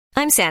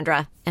I'm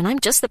Sandra, and I'm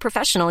just the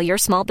professional your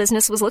small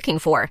business was looking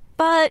for.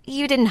 But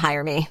you didn't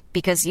hire me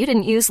because you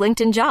didn't use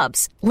LinkedIn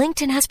Jobs.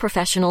 LinkedIn has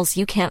professionals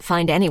you can't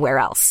find anywhere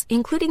else,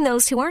 including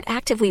those who aren't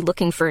actively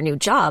looking for a new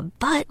job,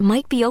 but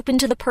might be open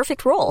to the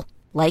perfect role,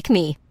 like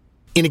me.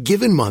 In a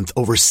given month,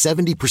 over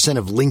 70%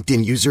 of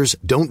LinkedIn users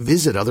don't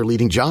visit other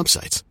leading job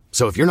sites.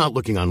 So if you're not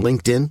looking on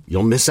LinkedIn,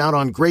 you'll miss out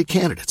on great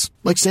candidates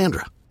like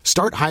Sandra.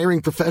 Start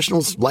hiring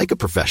professionals like a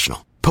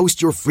professional.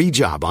 Post your free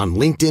job on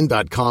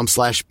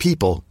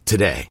linkedin.com/people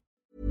today.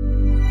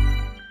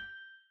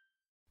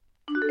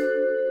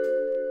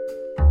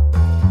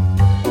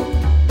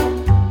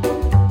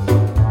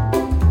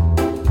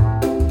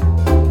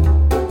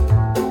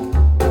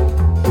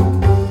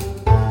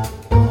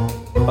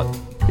 What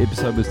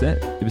episode was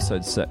that?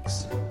 Episode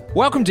 6.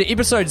 Welcome to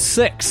episode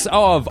 6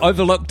 of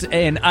Overlooked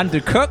and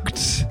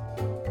Undercooked,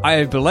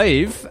 I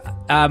believe.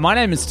 My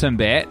name is Tim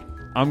Batt.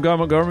 I'm Guy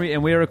Montgomery,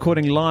 and we're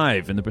recording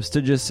live in the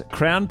prestigious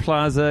Crown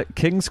Plaza,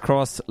 King's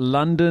Cross,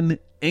 London,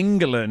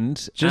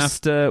 England,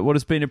 after what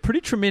has been a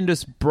pretty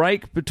tremendous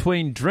break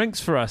between drinks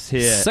for us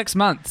here. 6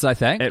 months, I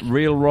think. At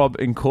Real Rob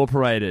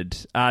Incorporated.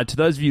 To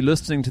those of you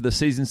listening to the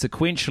season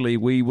sequentially,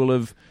 we will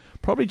have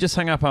probably just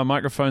hung up our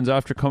microphones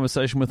after a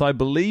conversation with, I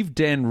believe,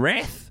 Dan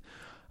Rath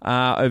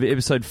over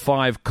episode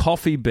 5,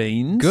 Coffee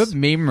Beans. Good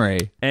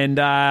memory. And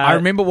I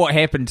remember what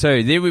happened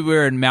too. There we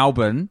were in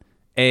Melbourne,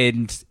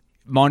 and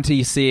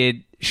Monty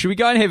said, "Should we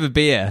go and have a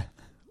beer?"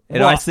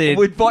 And I said,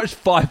 "We'd watched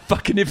 5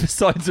 fucking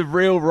episodes of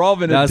Real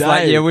Rob in a day." I was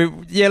like,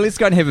 yeah, let's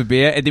go and have a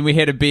beer. And then we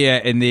had a beer,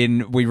 and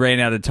then we ran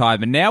out of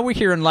time. And now we're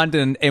here in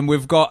London, and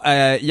we've got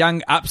a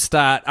young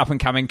upstart,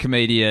 up-and-coming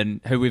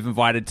comedian who we've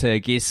invited to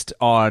guest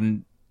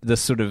on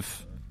this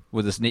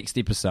this next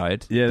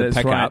episode. Yeah, that's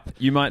pick right. Up.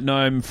 You might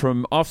know him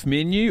from Off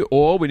Menu,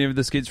 or whenever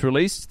this gets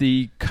released,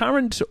 the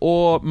current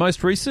or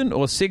most recent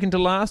or second to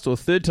last or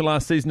third to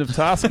last season of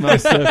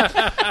Taskmaster.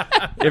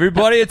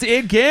 Everybody, it's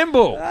Ed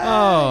Gamble.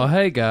 Oh,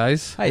 hey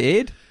guys. Hey,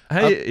 Ed.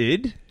 Hey,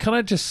 Ed. Can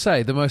I just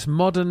say, the most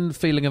modern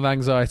feeling of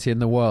anxiety in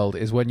the world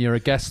is when you're a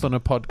guest on a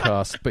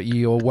podcast, but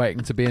you're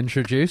waiting to be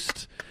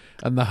introduced,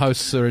 and the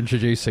hosts are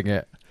introducing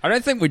it. I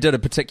don't think we did a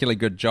particularly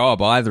good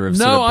job either of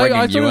No, sort of bringing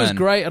I thought you it was in.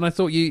 great, and I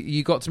thought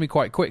you got to me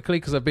quite quickly,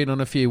 because I've been on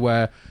a few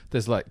where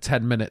there's like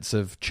 10 minutes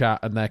of chat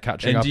and they're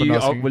catching up.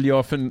 And will you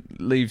often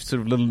leave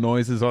sort of little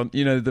noises on,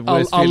 the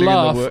worst I'll feeling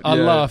laugh, in the world? I'll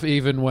laugh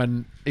even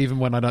when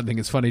I don't think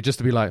it's funny, just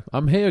to be like,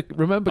 I'm here,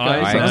 remember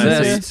guys,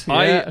 I exist.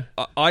 Yeah.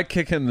 I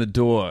kick in the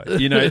door.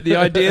 The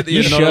idea that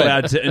you're not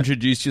allowed to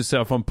introduce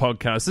yourself on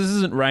podcasts. This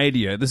isn't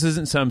radio. This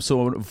isn't some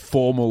sort of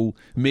formal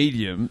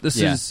medium. This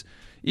is...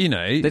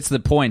 That's the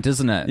point,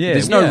 isn't it? Yeah.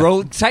 There's no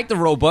rule. Take the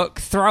rule book,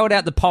 throw it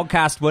out the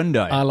podcast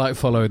window. I like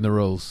following the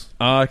rules.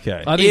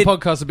 Okay. I think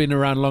podcasts have been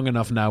around long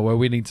enough now where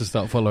we need to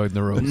start following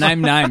the rules.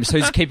 Name names.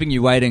 Who's keeping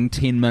you waiting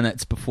 10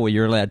 minutes before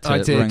you're allowed to I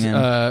did. ring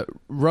in?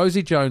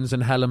 Rosie Jones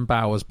and Helen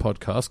Bauer's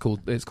podcast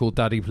it's called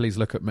Daddy Please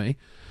Look at Me,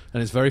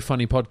 and it's a very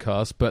funny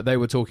podcast, but they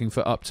were talking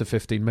for up to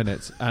 15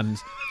 minutes, and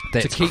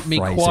to keep me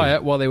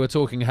quiet while they were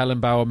talking, Helen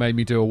Bauer made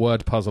me do a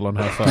word puzzle on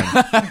her phone.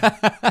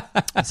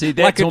 See, like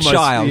that's a almost,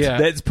 child. Yeah.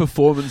 That's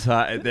performance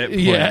art at that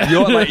point. Yeah.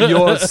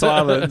 Your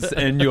silence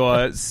and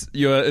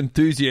your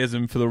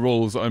enthusiasm for the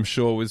rules, I'm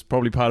sure, was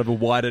probably part of a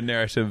wider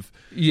narrative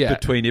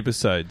between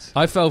episodes.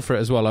 I fell for it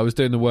as well. I was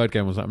doing the word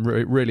game. I was like, I'm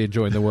really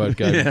enjoying the word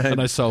game,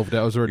 and I solved it.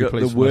 I was really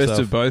pleased the with worst myself.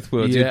 of both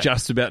worlds. Yeah. You're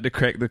just about to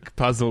crack the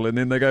puzzle, and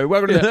then they go,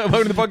 welcome to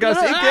the podcast,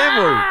 Ed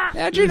Gamble.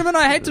 Now, gentlemen,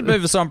 I hate to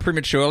move us on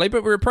prematurely,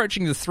 but we're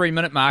approaching the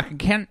 3-minute mark and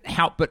can't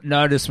help but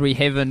notice we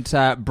haven't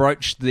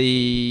broached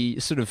the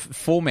sort of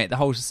format, the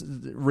whole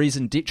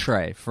reason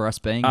d'etre for us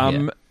being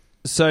here.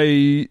 So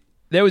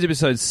that was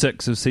episode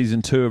 6 of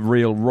season 2 of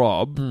Real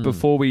Rob.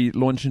 Before we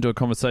launch into a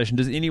conversation,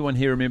 does anyone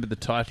here remember the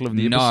title of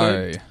the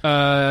episode?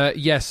 No.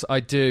 Yes,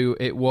 I do.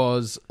 It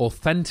was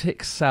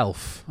Authentic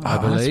Self, I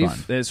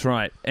believe. That's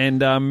right.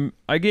 And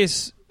I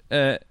guess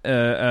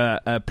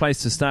a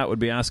place to start would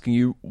be asking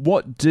you,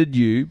 what did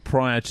you,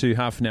 prior to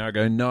half an hour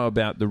ago, know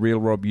about the Real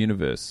Rob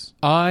universe?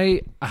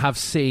 I have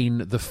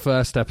seen the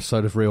first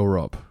episode of Real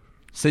Rob.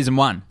 Season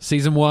 1.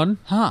 Season 1.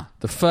 Huh.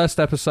 The first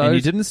episode. And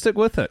you didn't stick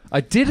with it?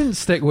 I didn't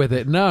stick with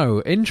it,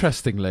 no.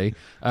 Interestingly,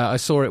 I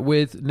saw it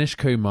with Nish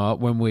Kumar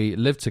when we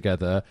lived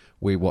together.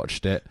 We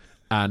watched it,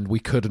 and we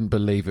couldn't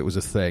believe it was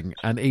a thing.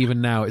 And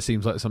even now, it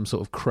seems like some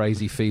sort of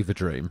crazy fever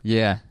dream.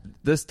 Yeah.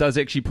 This does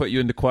actually put you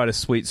into quite a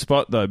sweet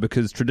spot, though,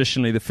 because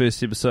traditionally the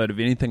first episode of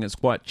anything is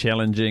quite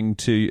challenging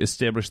to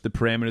establish the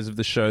parameters of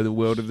the show, the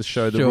world of the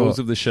show, the rules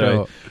of the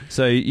show.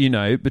 So,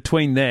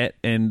 between that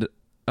and...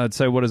 I'd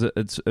say, what is it?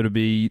 It'll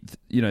be,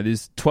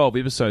 there's 12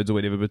 episodes or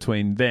whatever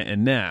between that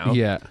and now.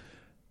 Yeah.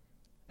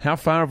 How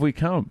far have we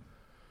come?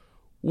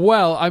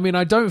 Well, I mean,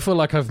 I don't feel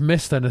like I've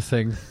missed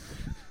anything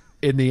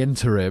in the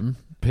interim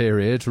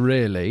period,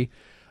 really.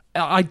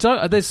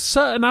 There's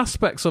certain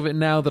aspects of it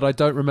now that I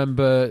don't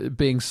remember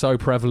being so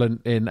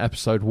prevalent in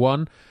episode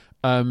 1.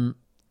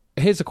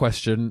 Here's a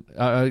question.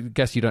 I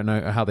guess you don't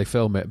know how they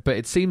film it, but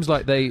it seems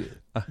like they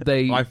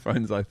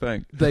iPhones, I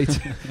think.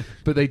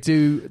 But they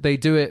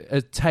do it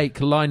a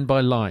take line by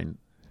line.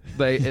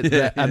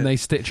 and they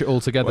stitch it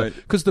all together.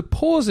 Because the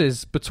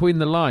pauses between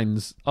the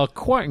lines are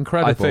quite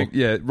incredible. I think,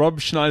 Rob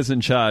Schneider's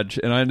in charge,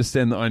 and I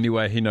understand the only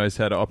way he knows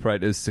how to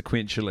operate is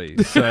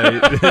sequentially. So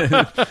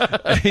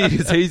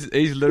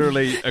he's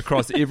literally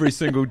across every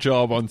single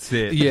job on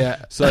set.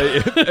 Yeah. So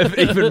if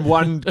even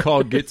one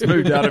cog gets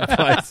moved out of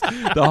place,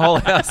 the whole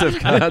house of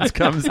cards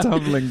comes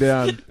tumbling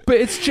down.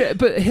 But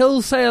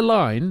he'll say a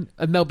line,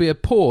 and there'll be a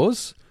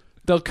pause.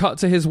 They'll cut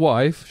to his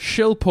wife.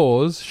 She'll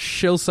pause.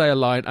 She'll say a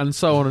line, and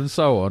so on and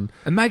so on.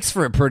 It makes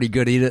for a pretty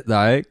good edit,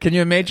 though. Can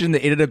you imagine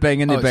the editor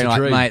being in there being like,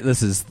 dream. "Mate,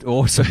 this is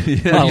awesome." You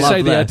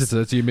say the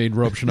editor, do you mean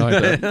Rob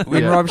Schneider?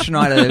 When Rob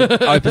Schneider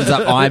opens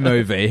up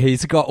iMovie,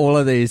 he's got all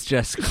of these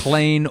just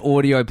clean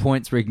audio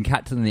points where he can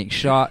cut to the next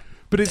shot.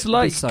 But it's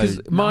like,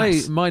 because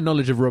nice. my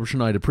knowledge of Rob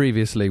Schneider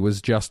previously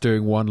was just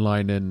doing one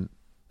line in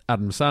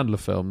Adam Sandler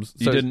films.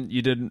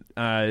 You didn't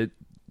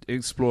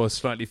explore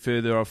slightly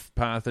further off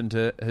path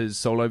into his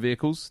solo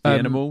vehicles, the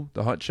Animal,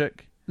 the Hot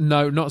Chick?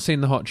 No, not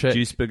seen the Hot Chick.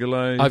 Juice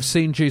Bigelow. I've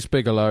seen Juice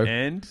Bigelow.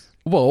 And?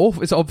 Well,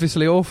 it's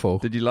obviously awful.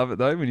 Did you love it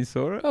though when you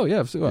saw it? Oh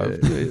yeah,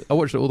 I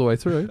watched it all the way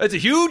through. It's a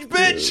huge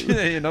bitch.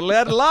 You're not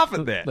allowed to laugh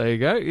at that. There you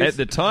go. At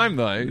the time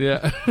though.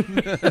 Yeah.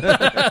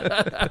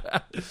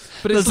 But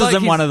this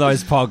isn't one of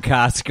those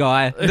podcasts,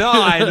 guy. No,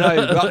 I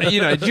know. But,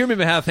 do you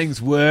remember how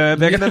things were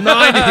back in the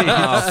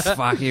 90s? Oh,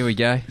 fuck, here we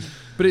go.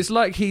 But it's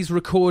like he's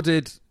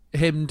recorded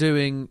him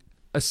doing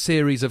a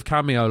series of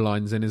cameo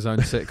lines in his own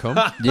sitcom.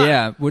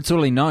 Yeah, well, it's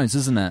all he knows,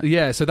 isn't it?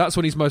 Yeah, so that's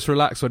when he's most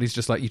relaxed, when he's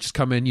just like, you just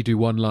come in, you do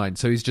one line.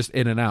 So he's just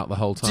in and out the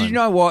whole time. Do you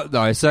know what,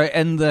 though? So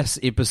in this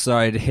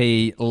episode,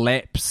 he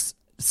laps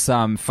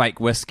some fake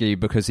whiskey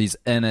because he's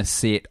in a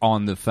set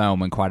on the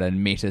film and quite a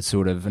meta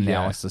sort of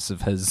analysis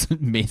of his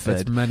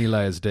method. It's many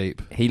layers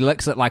deep. He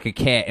licks it like a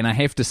cat, and I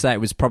have to say it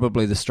was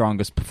probably the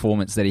strongest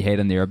performance that he had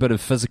in there. A bit of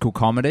physical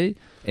comedy,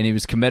 and he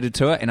was committed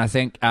to it. And I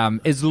think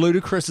as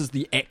ludicrous as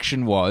the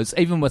action was,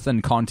 even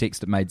within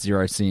context, it made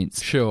zero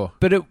sense. Sure.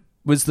 But it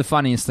was the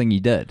funniest thing he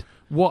did.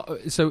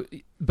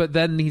 But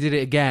then he did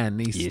it again.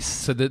 Yes.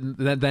 So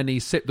then he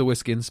sipped the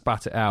whiskey and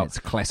spat it out. It's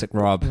classic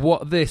Rob.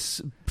 What this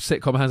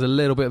sitcom has a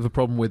little bit of a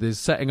problem with is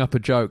setting up a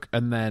joke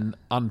and then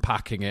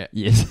unpacking it.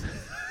 Yes.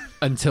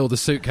 Until the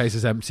suitcase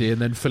is empty,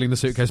 and then filling the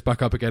suitcase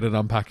back up again and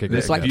unpacking it.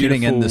 It's like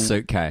getting in the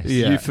suitcase.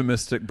 Yeah.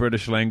 Euphemistic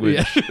British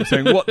language.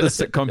 Saying what the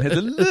sitcom has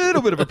a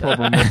little bit of a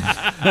problem with.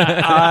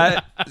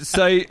 I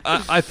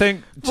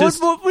think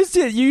just... What was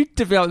it? You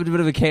developed a bit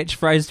of a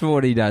catchphrase for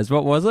what he does.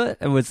 What was it?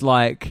 It was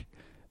like...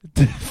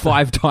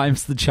 5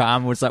 times the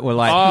charm was like,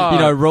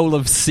 rule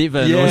of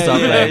 7 or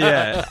something.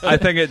 Yeah. I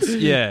think it's,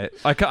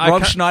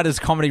 Rob Schneider's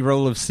comedy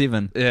rule of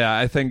 7. Yeah,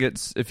 I think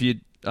it's, if you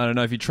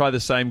try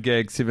the same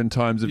gag 7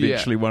 times,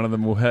 eventually one of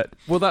them will hit.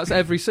 Well, that's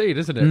every scene,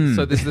 isn't it?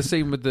 So there's the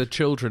scene with the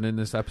children in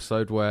this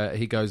episode where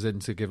he goes in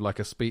to give like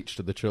a speech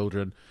to the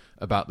children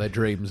about their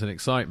dreams and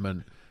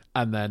excitement.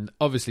 And then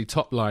obviously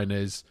top line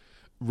is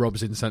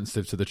Rob's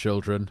insensitive to the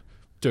children.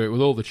 Do it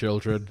with all the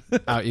children.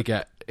 Out you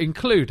get.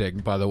 Including,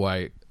 by the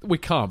way, we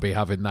can't be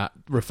having that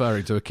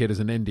referring to a kid as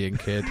an Indian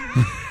kid.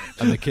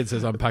 And the kid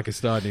says, I'm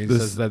Pakistani. And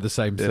says they're the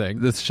same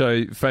thing. This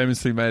show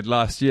famously made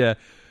last year.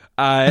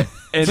 And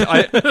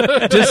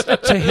I just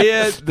to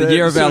hear the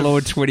year of our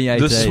Lord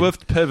 2018, the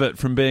swift pivot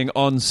from being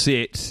on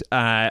set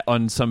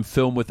on some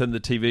film within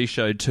the TV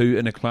show to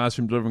in a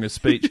classroom delivering a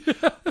speech.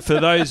 For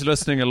those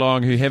listening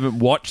along who haven't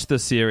watched the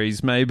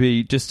series,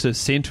 maybe just to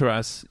centre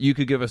us, you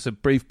could give us a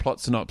brief plot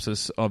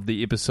synopsis of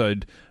the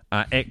episode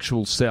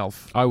actual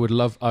self. I would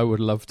love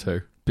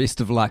to.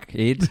 Best of luck,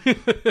 Ed.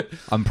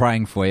 I'm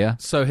praying for you.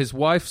 So his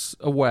wife's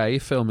away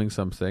filming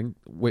something,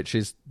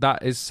 that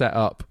is set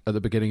up at the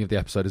beginning of the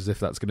episode as if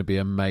that's going to be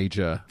a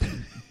major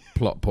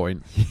plot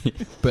point.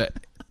 But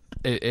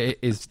it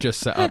is just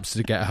set up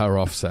to get her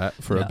offset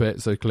for a bit.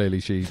 So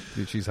clearly she's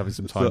having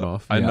some time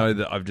off. I know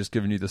that I've just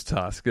given you this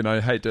task, and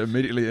I hate to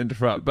immediately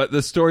interrupt, but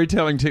the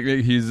storytelling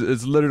technique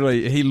is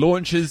literally he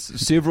launches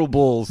several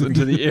balls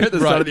into the air at the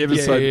start of the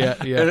episode,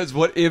 and it's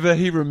whatever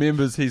he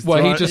remembers he's well,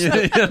 throwing.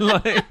 He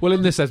just, well,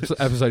 in this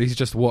episode, he's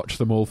just watched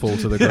them all fall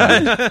to the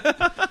ground.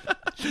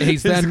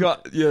 He's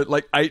got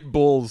like 8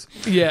 balls.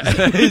 Yeah,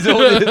 there's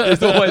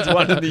always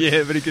one in the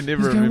air, but he can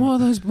never remember. What are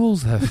those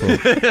balls there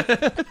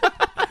for?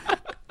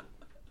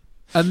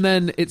 And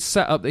then it's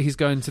set up that he's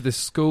going to this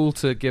school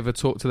to give a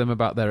talk to them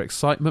about their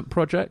excitement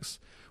projects,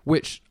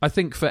 which I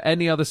think for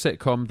any other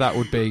sitcom that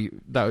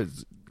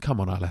was come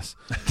on, Alice.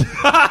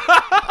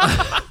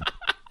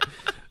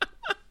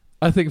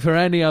 I think for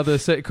any other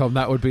sitcom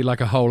that would be like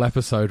a whole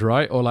episode,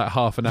 right? Or like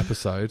half an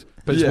episode.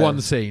 But it's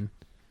one scene.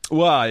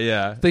 Well,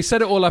 yeah. They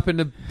set it all up in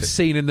the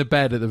scene in the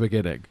bed at the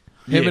beginning.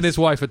 Him and his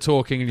wife are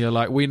talking, and you're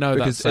like, we know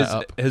that's set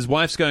up. His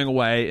wife's going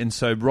away, and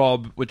so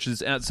Rob, which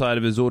is outside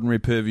of his ordinary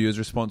purview, is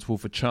responsible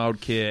for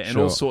childcare and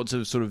all sorts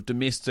of sort of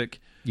domestic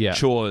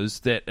chores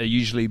that are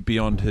usually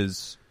beyond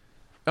his,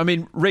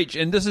 reach.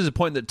 And this is a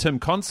point that Tim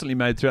constantly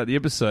made throughout the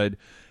episode,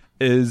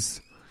 is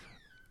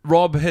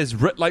Rob has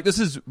this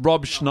is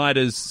Rob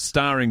Schneider's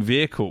starring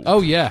vehicle.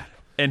 Oh, yeah.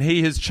 and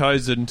he has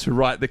chosen to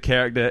write the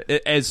character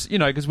as, you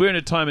know, because we're in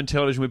a time in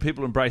television where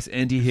people embrace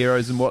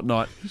anti-heroes and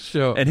whatnot.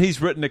 Sure. And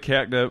he's written a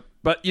character,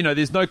 but, you know,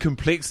 there's no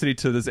complexity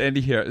to this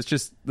anti-hero. It's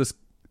just this,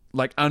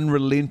 like,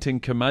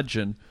 unrelenting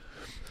curmudgeon.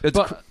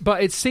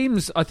 But it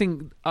seems, I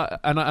think,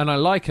 and I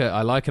like it.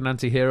 I like an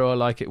anti-hero. I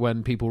like it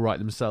when people write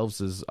themselves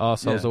as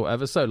arseholes or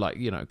whatever. So, like,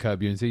 you know,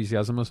 Curb Your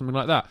Enthusiasm or something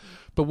like that.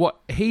 But what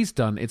he's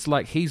done, it's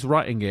like he's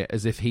writing it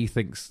as if he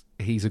thinks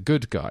he's a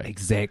good guy.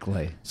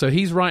 Exactly. So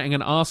he's writing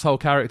an arsehole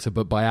character,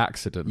 but by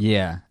accident.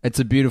 Yeah, it's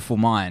a beautiful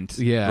mind.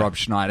 Yeah. Rob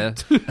Schneider.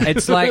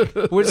 It's like,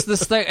 what's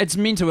this thing? It's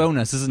mental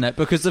illness, isn't it?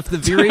 Because if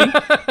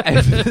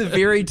the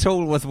very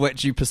tool with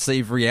which you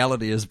perceive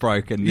reality is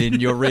broken, then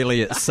you're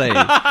really at sea,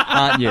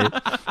 aren't you?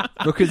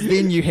 Because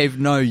then you have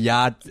no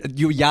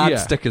your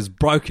yardstick is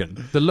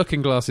broken. The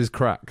looking glass is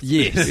cracked.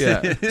 Yes.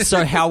 Yeah.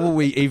 So how will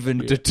we even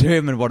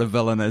determine what a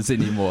villain is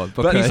anymore?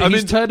 Because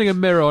He's turning a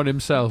mirror on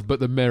himself, but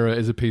the mirror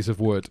is a piece of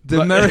wood.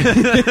 The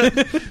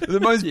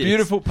most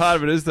beautiful part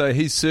of it is, though,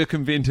 he's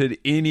circumvented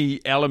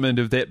any element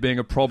of that being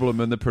a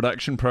problem in the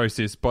production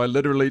process by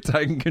literally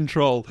taking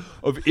control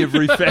of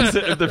every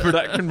facet of the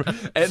production.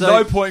 At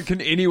no point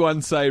can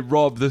anyone say,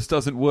 Rob, this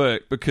doesn't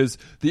work, because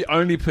the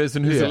only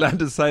person who's allowed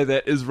to say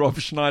that is Rob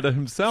Schneider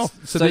himself.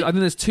 So I think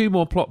there's two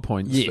more plot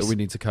points that we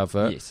need to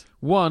cover. Yes.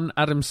 One,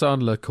 Adam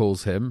Sandler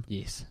calls him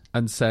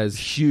and says,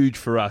 Huge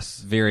for us.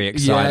 very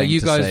exciting. Yeah,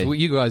 to see.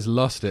 you guys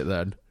lost it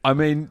then. I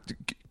mean,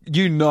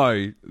 you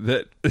know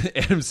that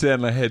Adam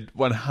Sandler had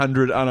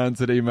 100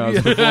 unanswered emails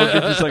before.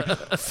 Just like,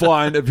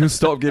 fine, if you'll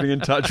stop getting in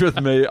touch with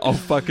me, I'll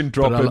fucking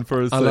drop in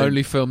for a scene. I'll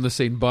only film the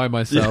scene by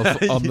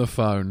myself on the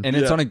phone. And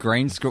it's on a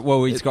green screen.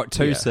 Well, he's got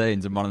two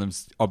scenes, and one of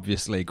them's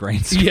obviously a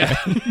green screen. Yeah.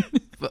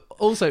 But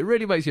also, it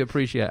really makes you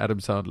appreciate Adam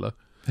Sandler.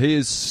 He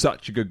is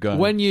such a good guy.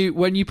 When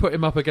you put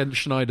him up against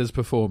Schneider's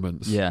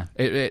performance,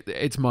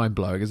 it's mind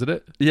blowing, isn't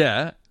it?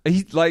 Yeah,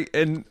 he's like,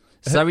 and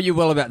Say what you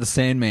will about the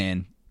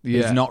Sandman.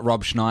 Yeah. He's not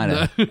Rob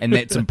Schneider, and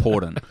that's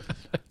important.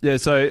 yeah.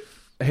 So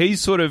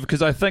he's sort of,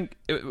 because I think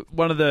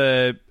one of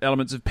the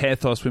elements of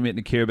pathos we're meant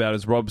to care about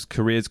is Rob's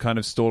career's kind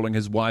of stalling.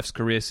 His wife's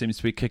career seems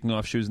to be kicking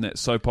off. She was in that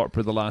soap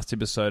opera the last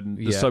episode, and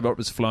the soap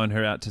opera's flown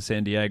her out to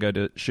San Diego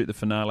to shoot the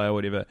finale or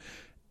whatever.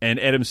 And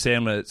Adam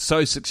Sandler is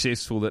so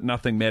successful that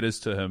nothing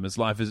matters to him. His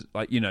life is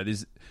like, you know,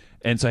 there's...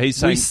 And so he's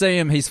saying... We see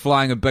him, he's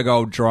flying a big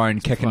old drone,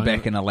 kicking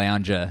back in a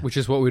lounger. Which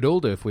is what we'd all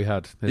do if we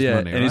had his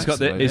money, and right? he's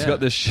got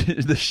the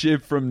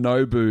chef from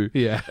Nobu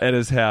at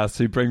his house.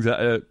 He brings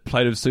out a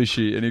plate of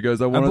sushi, and he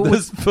goes, I wanted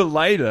this for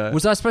later.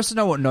 Was I supposed to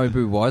know what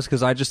Nobu was?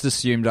 Because I just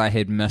assumed I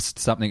had missed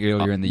something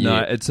earlier in the year. No,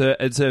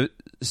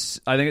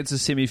 I think it's a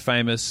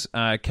semi-famous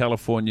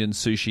Californian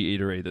sushi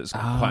eatery that's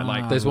quite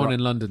like... There's one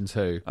in London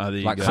too.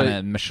 Like kind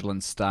of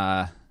Michelin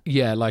star.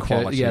 Yeah, like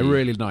quality.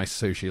 Really nice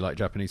sushi, like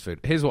Japanese food.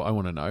 Here's what I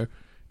want to know.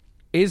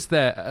 Is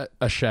there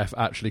a chef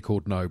actually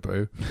called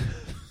Nobu?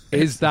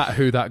 Is that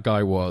who that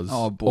guy was?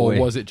 Oh, boy. Or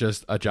was it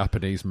just a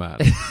Japanese man?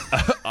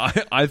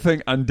 I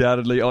think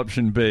undoubtedly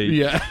option B.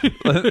 Yeah.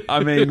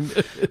 I mean...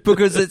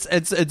 Because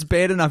it's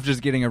bad enough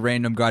just getting a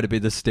random guy to be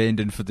the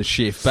stand-in for the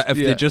chef, but if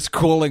they're just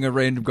calling a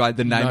random guy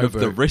the name of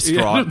the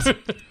restaurant...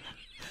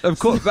 Of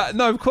course,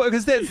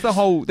 because that's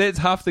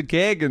half the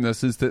gag in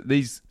this, is that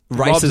these...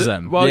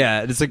 Racism.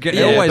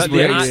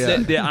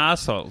 They're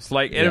assholes.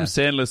 Like, Adam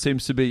Sandler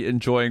seems to be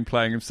enjoying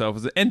playing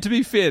himself. And to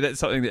be fair, that's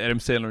something that Adam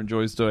Sandler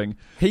enjoys doing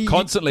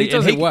constantly. He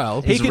does it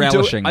well. He's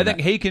relishing. I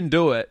think he can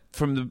do it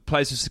from the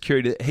place of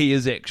security that he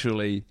is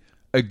actually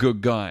a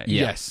good guy.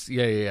 Yeah. Yes.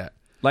 Yeah.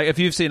 Like, if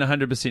you've seen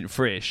 100%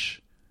 Fresh,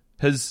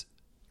 his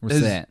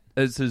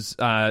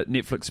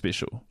Netflix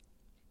special.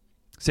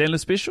 Sandler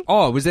special?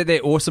 Oh, was that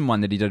awesome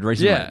one that he did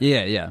recently?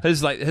 Yeah.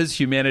 His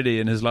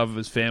humanity and his love of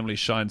his family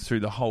shines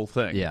through the whole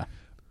thing. Yeah.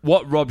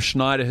 What Rob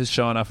Schneider has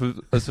shown up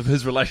as of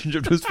his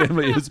relationship to his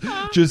family is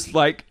just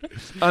like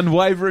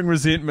unwavering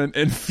resentment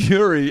and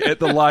fury at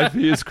the life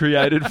he has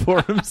created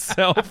for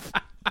himself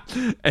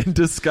and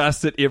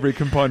disgust at every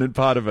component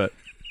part of it.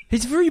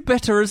 He's very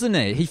bitter, isn't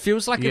he? He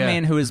feels like a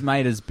man who has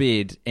made his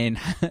bed and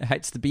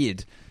hates the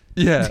bed.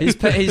 Yeah. He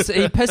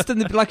pissed in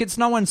the... Like, it's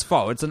no one's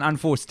fault. It's an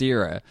unforced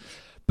error.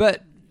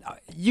 But...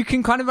 you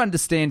can kind of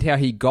understand how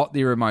he got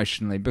there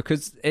emotionally,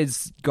 because,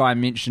 as Guy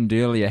mentioned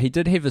earlier, he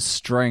did have a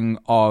string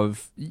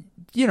of,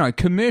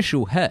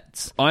 commercial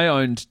hits. I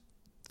owned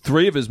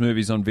 3 of his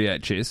movies on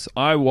VHS.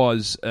 I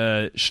was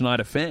a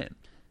Schneider fan.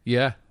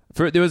 Yeah.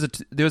 There was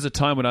a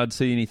time when I'd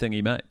see anything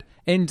he made.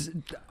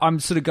 And I'm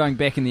sort of going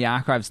back in the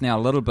archives now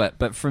a little bit,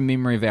 but from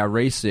memory of our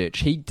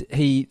research,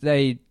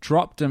 they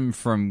dropped him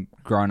from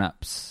Grown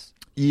Ups.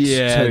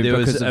 Yeah,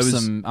 because of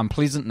some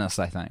unpleasantness,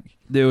 I think.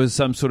 There was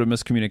some sort of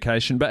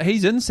miscommunication, but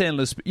he's in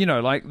Sandler's,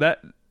 like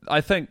that.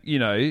 I think, he's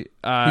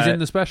in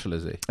the special,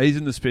 is he? He's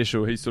in the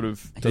special. He sort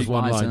of does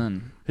one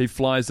line. He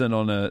flies in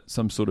on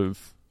some sort of,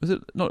 is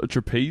it not a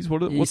trapeze?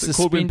 What's it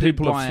called when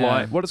people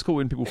fly? What is it called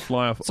when people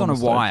fly off? It's on a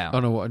wire.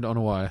 On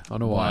a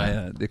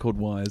wire. They're called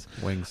wires.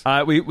 Wings.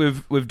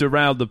 We've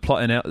derailed the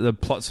plot and the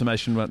plot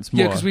summation once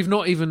more. Yeah, because we've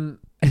not even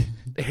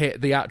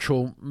hit the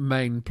actual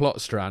main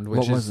plot strand,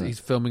 which is he's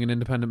filming an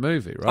independent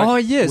movie, right? Oh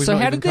yeah. We've so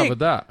not how even did they covered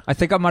that? I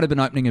think I might have been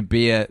opening a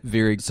beer,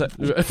 very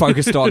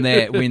focused on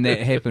that when that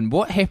happened.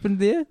 What happened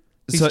there?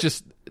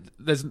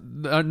 There's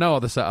no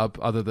other setup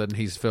other than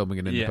he's filming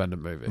an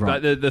independent movie.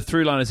 Right. But the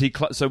through line is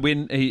so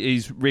when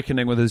he's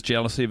reckoning with his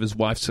jealousy of his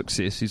wife's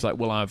success, he's like,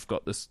 well, I've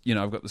got this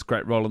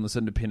great role in this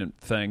independent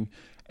thing.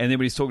 And then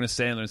when he's talking to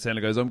Sandler, and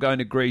Sandler goes, I'm going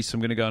to Greece,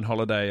 I'm going to go on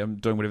holiday, I'm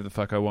doing whatever the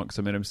fuck I want because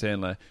I'm Adam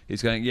Sandler.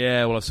 He's going,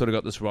 yeah, well, I've sort of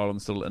got this role, I'm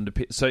still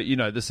independent. So,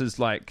 this is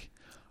like,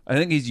 I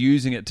think he's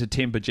using it to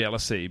temper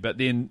jealousy. But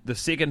then the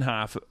second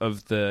half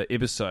of the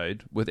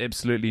episode, with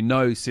absolutely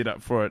no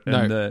setup for it,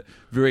 and the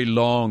very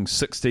long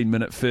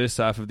 16-minute first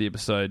half of the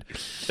episode,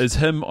 is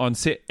him on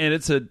set. And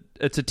it's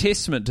a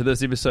testament to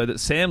this episode that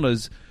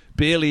Sandler's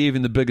barely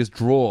even the biggest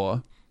draw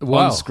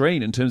on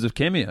screen in terms of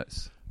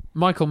cameos.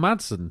 Michael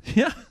Madsen.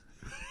 Yeah.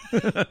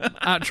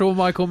 Actual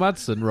Michael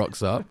Madsen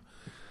rocks up.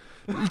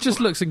 He just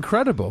looks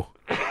incredible.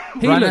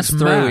 Run us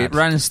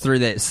through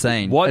that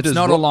scene. It's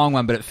not a long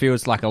one, but it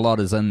feels like a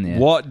lot is in there.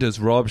 What does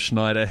Rob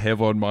Schneider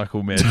have on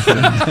Michael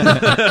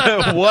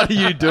Madsen? What are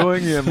you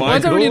doing here, Michael? I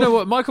don't really know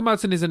what Michael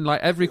Madsen is in like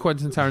every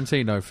Quentin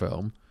Tarantino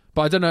film.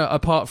 But I don't know,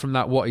 apart from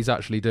that, what he's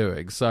actually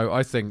doing. So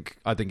I think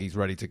he's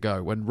ready to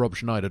go. When Rob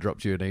Schneider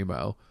dropped you an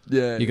email,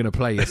 you're going to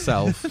play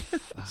yourself.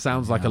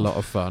 Sounds like a lot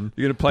of fun.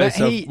 You're going to play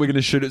yourself. We're going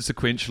to shoot it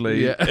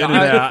sequentially. Yeah. In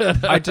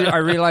and out. I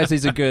realise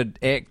he's a good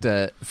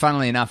actor.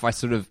 Funnily enough, I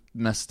sort of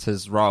missed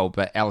his role,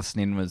 but Alice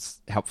Nen was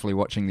helpfully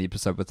watching the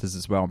episode with us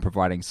as well and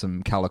providing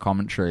some colour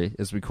commentary,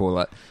 as we call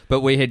it.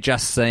 But we had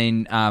just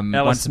seen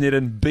Alice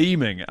Nen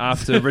beaming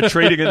after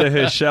retreating into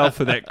her shell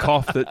for that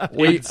cough that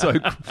we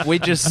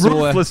just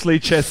ruthlessly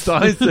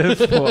chastised her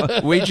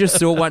for. We just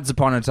saw Once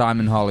Upon a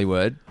Time in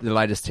Hollywood, the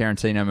latest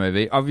Tarantino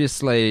movie.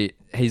 Obviously,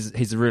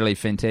 he's a really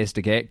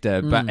fantastic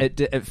actor, but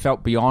it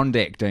felt beyond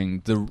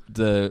acting.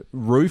 The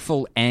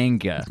rueful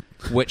anger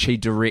which he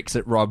directs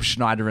at Rob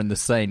Schneider in the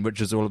scene, which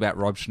is all about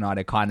Rob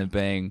Schneider kind of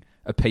being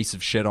a piece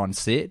of shit on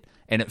set,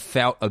 and it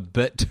felt a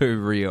bit too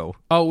real.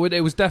 Oh, it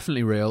was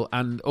definitely real,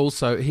 and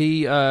also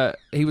he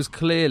was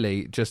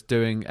clearly just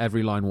doing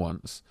every line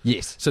once.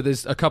 Yes. So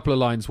there's a couple of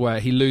lines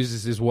where he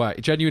loses his way,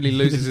 genuinely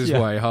loses his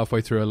way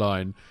halfway through a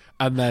line,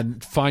 and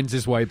then finds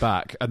his way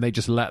back, and they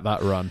just let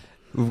that run.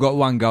 We've got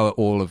one go at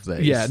all of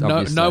these. Yeah,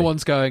 no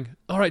one's going,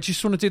 all right, do you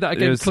just want to do that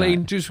again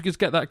clean? Do you just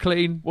get that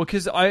clean? Well,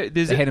 because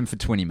they had him for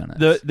 20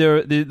 minutes.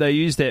 They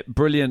use that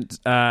brilliant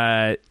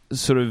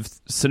sort of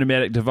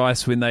cinematic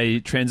device when they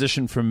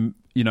transition from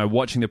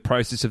watching the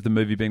process of the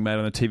movie being made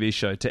on a TV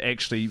show to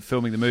actually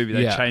filming the movie.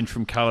 They change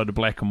from colour to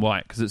black and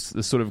white because it's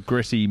the sort of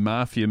gritty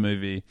mafia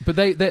movie. But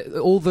they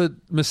all the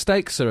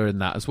mistakes are in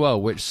that as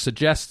well, which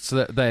suggests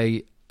that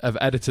they have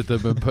edited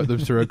them and put them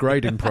through a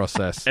grading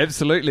process.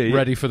 Absolutely.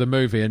 Ready for the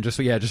movie, and just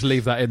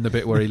leave that in the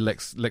bit where he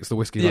licks the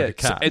whiskey like a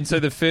cat. So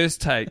the first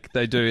take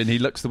they do, and he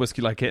licks the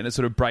whiskey like a cat, and it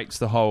sort of breaks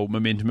the whole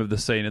momentum of the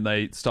scene, and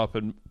they stop,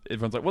 and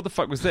everyone's like, what the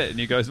fuck was that? And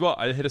he goes, well,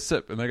 I had a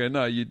sip. And they go,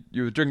 no, you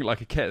were drinking it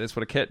like a cat. That's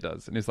what a cat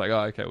does. And he's like,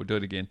 oh, okay, we'll do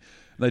it again.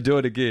 And they do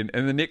it again.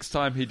 And the next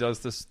time he does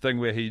this thing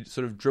where he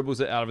sort of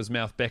dribbles it out of his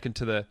mouth back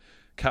into the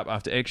cup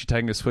after actually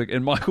taking a swig,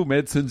 and Michael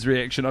Madsen's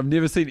reaction, I've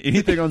never seen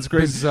anything on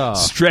screen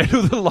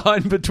straddle the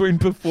line between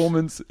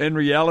performance and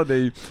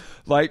reality.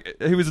 Like,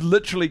 he was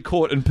literally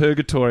caught in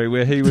purgatory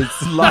where he was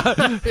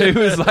he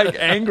was like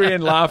angry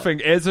and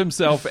laughing as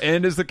himself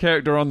and as the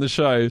character on the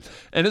show,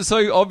 and it's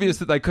so obvious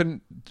that they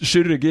couldn't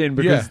shoot it again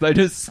because they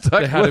just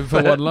they had him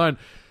for one line.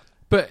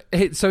 But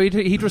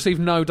he'd received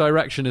no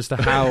direction as to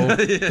how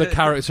the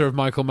character of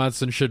Michael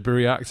Madsen should be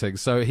reacting.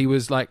 So he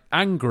was like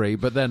angry,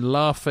 but then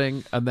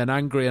laughing, and then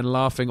angry and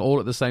laughing all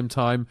at the same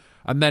time.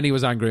 And then he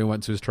was angry and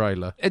went to his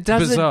trailer. It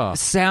doesn't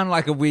sound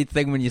like a weird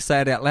thing when you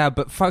say it out loud,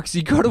 but folks,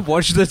 you got to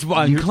watch this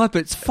one clip.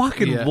 It's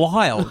fucking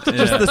wild.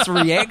 Just this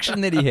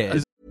reaction that he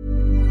has.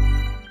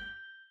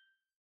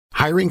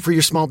 Hiring for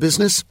your small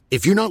business?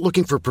 If you're not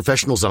looking for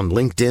professionals on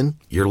LinkedIn,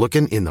 you're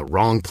looking in the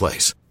wrong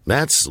place.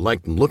 That's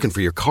like looking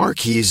for your car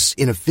keys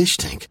in a fish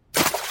tank.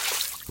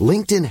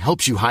 LinkedIn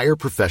helps you hire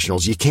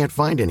professionals you can't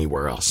find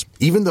anywhere else,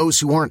 even those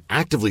who aren't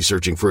actively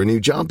searching for a new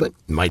job but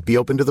might be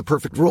open to the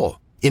perfect role.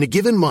 In a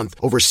given month,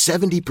 over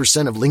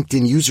 70% of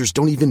LinkedIn users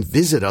don't even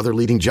visit other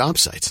leading job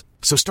sites.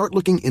 So start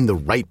looking in the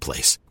right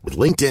place. With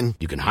LinkedIn,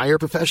 you can hire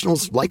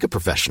professionals like a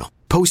professional.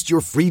 Post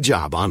your free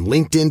job on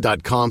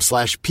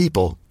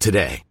linkedin.com/people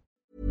today.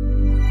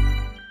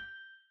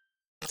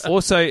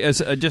 Also,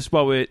 as just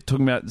while we're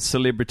talking about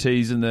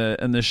celebrities in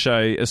the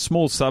show, a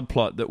small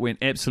subplot that went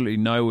absolutely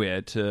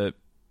nowhere, to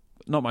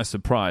not my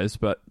surprise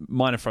but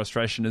minor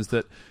frustration, is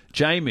that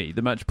Jamie,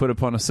 the much put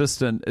upon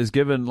assistant, is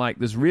given like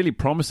this really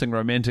promising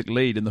romantic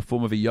lead in the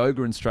form of a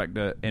yoga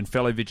instructor and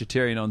fellow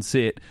vegetarian on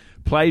set,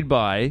 played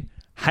by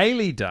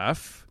Hayley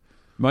Duff,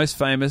 most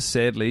famous,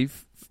 sadly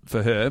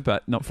for her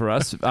but not for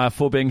us,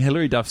 for being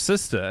Hilary Duff's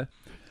sister.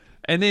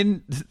 And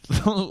then,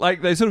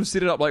 like, they sort of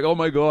set it up like, oh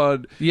my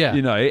God,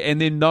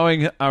 and then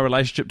knowing our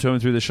relationship to him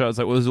through the show, it's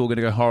like, well, this is all going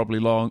to go horribly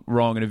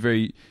wrong in a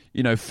very,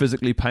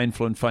 physically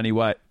painful and funny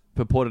way,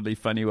 purportedly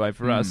funny way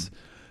for us.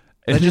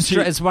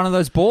 It's one of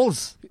those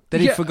balls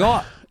that he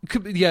forgot.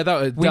 Yeah,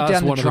 that's down one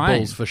the of the train.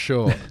 balls for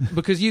sure.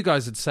 Because you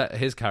guys had set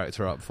his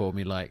character up for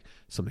me like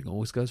something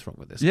always goes wrong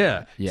with this.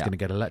 Yeah. guy. He's going to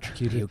get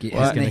electrocuted. He'll get He's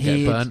going to hit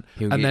in get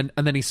the head. burnt.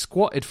 And then he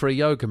squatted for a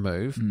yoga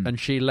move, and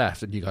she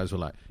left, and you guys were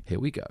like, "Here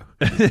we go."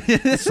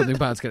 Something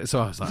bad's going to. So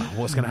I was like,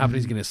 "What's going to happen?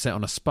 He's going to sit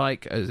on a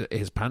spike.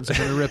 His pants are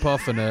going to rip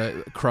off, and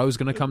a crow's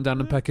going to come down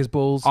and peck his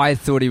balls." I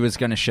thought he was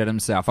going to shit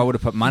himself. I would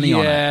have put money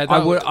on it.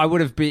 I would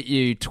have bet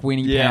you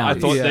 £20 Yeah, I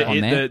thought on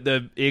that.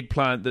 the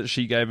eggplant that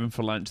she gave him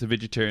for lunch, the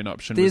vegetarian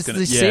option, There's was going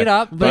the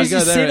setup. There's the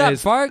there it setup,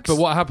 is. folks. But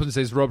what happens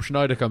is Rob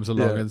Schneider comes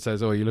along and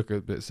says, "Oh, you look a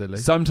bit silly."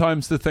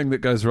 Sometimes the thing that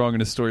goes wrong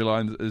in a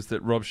storyline is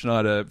that Rob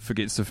Schneider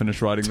forgets to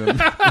finish writing them.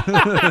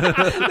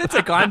 That's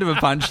a kind of a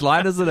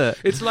punchline, isn't it?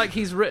 It's like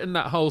he's written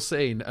that whole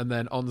scene, and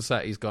then on the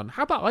set he's gone,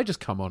 "How about I just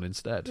come on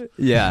instead?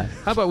 Yeah.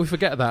 How about we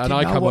forget that and You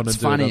I know come on what's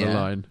and do another funnier?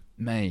 line?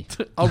 Me.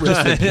 I'll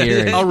riff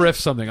Hearing. I'll riff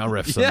something.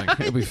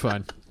 It'll be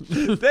fine."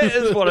 That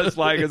is what it's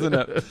like, isn't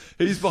it?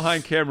 He's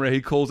behind camera,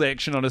 he calls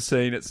action on a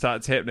scene, it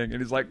starts happening,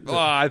 and he's like, "Oh,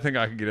 I think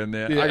I can get in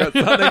there." I got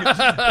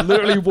something.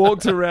 Literally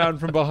walks around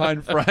from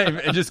behind frame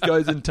and just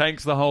goes and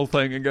tanks the whole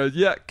thing and goes,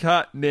 "Yeah,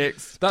 cut,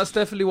 next." That's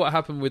definitely what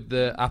happened with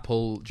the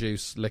apple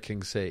juice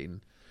licking scene,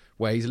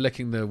 where he's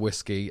licking the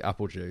whiskey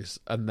apple juice,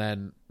 and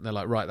then they're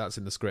like, "Right, that's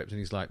in the script," and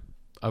he's like,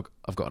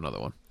 I've got another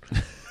one.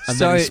 And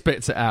So, then he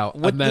spits it out.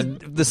 With And then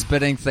the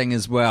spitting thing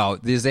as well,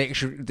 there's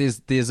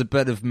a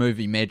bit of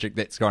movie magic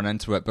that's gone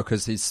into it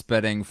because he's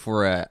spitting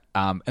for a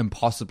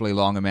impossibly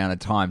long amount of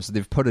time. So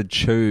they've put a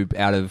tube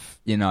out of,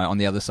 on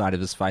the other side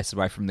of his face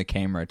away from the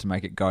camera to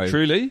make it go.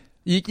 Truly?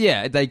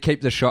 Yeah, they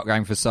keep the shot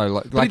going for so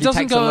long. But Like, it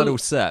doesn't takes go a on- little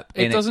sip.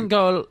 it and doesn't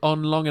go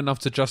on long enough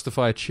to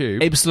justify a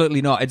tube.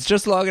 Absolutely not. It's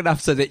just long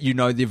enough so that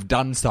they've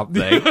done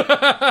something,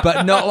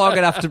 but not long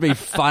enough to be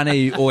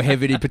funny or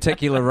have any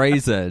particular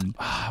reason.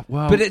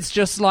 Well, But it's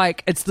just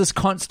like, it's this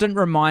constant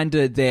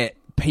reminder that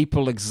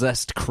people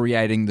exist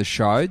creating the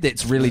show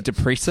that's really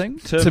depressing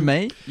Tim, to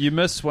me. You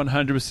miss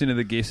 100% of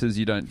the guesses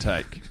you don't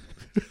take.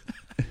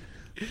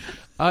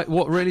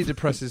 what really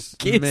depresses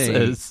me.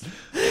 Guesses.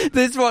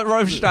 That's what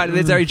Rob Schneider,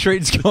 that's how he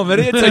treats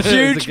comedy. It's a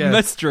huge guess.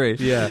 mystery.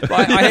 Yeah.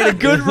 Like, I had a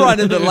good run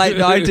in the late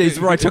 90s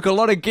where I took a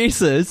lot of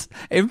guesses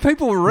and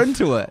people were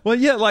into it. Well,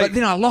 yeah, But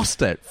then I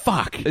lost it.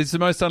 Fuck. it's the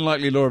most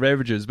unlikely law of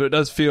averages, but it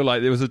does feel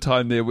like there was a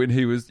time there when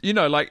he was,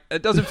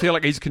 it doesn't feel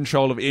like he's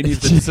control of any of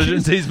the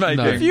decisions he's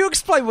making. If you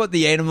explain what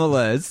the animal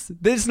is,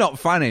 that's not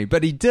funny,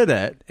 but he did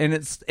it and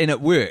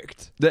it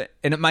worked.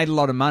 And it made a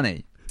lot of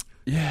money.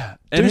 Yeah,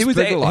 and Deuce he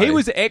Bigelow.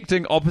 was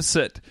acting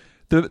opposite.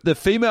 The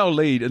female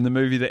lead in the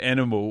movie The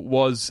Animal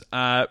was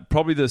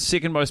probably the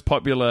second most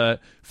popular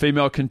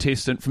female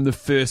contestant from the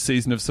first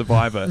season of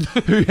Survivor,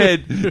 who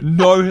had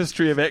no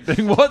history of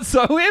acting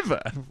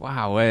whatsoever.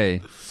 Wow,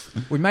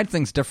 we made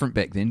things different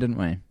back then, didn't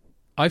we?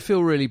 I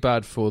feel really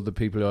bad for the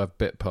people who have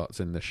bit parts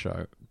in this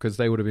show because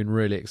they would have been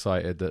really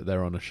excited that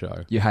they're on a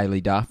show. You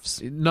Haley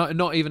Duffs.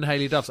 Not even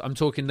Haley Duffs. I'm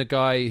talking the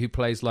guy who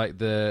plays like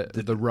the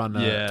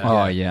runner. Yeah.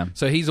 Oh, yeah.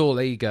 So he's all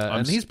eager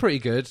and s- he's pretty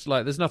good.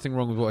 Like there's nothing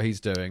wrong with what he's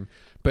doing.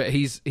 But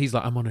he's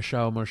like, I'm on a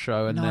show,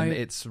 and No. then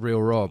it's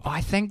real Rob. I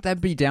think they'd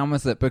be down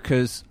with it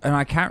because, and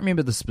I can't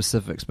remember the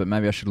specifics, but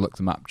maybe I should look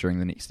them up during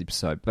the next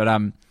episode. But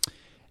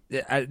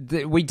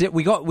we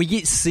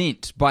get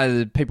sent by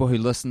the people who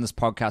listen to this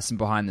podcast and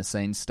behind the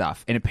scenes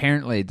stuff, and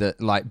apparently that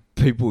like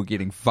people were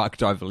getting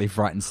fucked over left,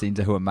 right, and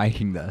centre who are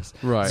making this.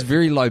 Right. It's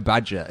very low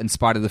budget, in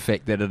spite of the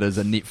fact that it is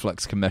a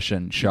Netflix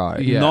commissioned show.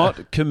 Yeah.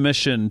 Not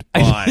commissioned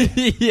by.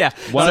 Yeah.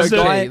 Well, That's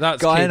Guy- key.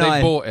 That's Guy key. and They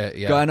I bought it.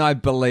 Yeah. Guy and I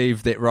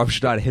believe that Rob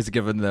Schneider has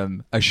given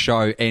them a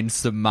show and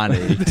some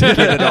money to get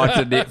it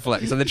onto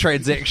Netflix, and the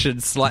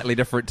transaction's slightly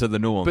different to the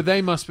norm. But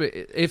they must be.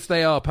 If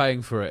they are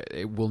paying for it,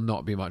 it will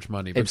not be much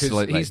money because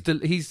Absolutely.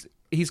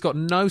 he's got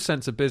no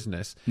sense of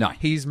business. No.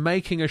 He's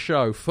making a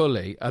show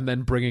fully and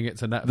then bringing it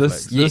to Netflix.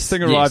 This Yes,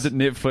 thing yes. arrived at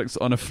Netflix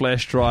on a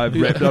flash drive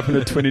wrapped up in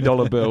a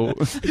 $20 bill.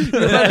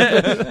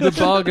 The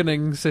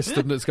bargaining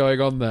system that's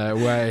going on there,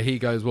 where he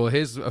goes, "Well,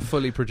 here's a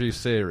fully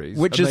produced series,"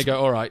 Which and is- they go,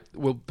 "All right,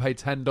 we'll pay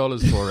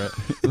 $10 for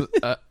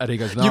it," and he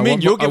goes, "No, You I mean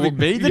want you're mo- I giving want-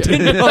 me the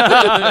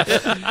Yeah.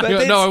 $10?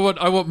 Yeah, no,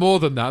 I want more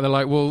than that." And they're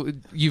like, "Well,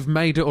 you've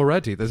made it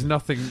already. There's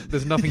nothing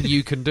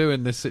you can do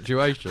in this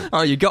situation." Oh,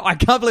 I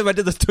can't believe I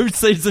did this 2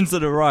 seasons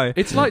in a row.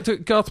 It's like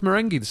Garth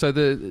Marenghi. So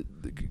the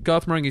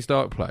Garth Marenghi's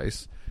Dark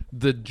Place.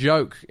 The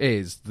joke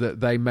is that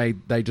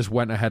they just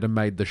went ahead and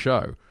made the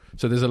show.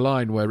 So there's a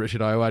line where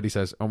Richard Ayoade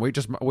says, "And we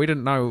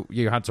didn't know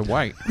you had to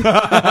wait.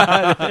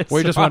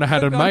 We just went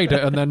ahead and made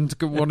it, and then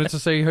wanted to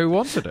see who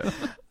wanted it."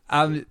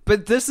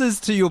 But this is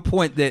to your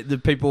point that the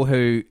people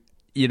who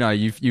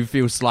you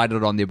feel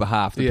slighted on their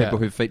behalf, the Yeah. people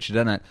who featured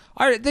in it,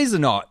 these are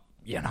not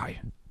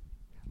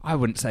I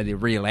wouldn't say they're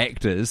real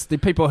actors. They're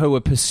people who are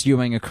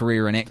pursuing a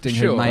career in acting who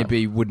Sure.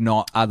 maybe would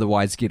not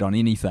otherwise get on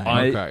anything.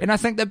 Okay. And I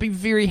think they'd be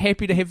very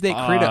happy to have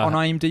that credit on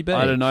IMDb.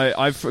 I don't know.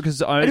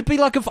 Because It'd be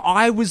like if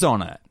I was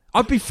on it.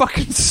 I'd be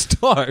fucking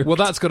stoked. Well,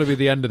 that's got to be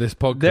the end of this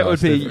podcast. That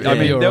would be. I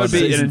mean, that would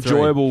be an Season 3.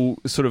 enjoyable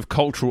sort of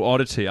cultural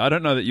oddity. I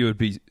don't know that you would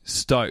be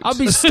stoked. I'd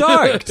be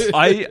stoked.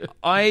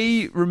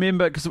 I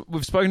remember, because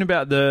we've spoken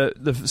about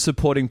the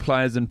supporting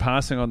players in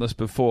passing on this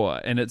before,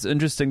 and it's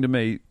interesting to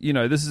me. You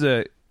know, this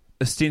is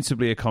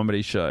ostensibly a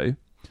comedy show,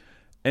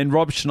 and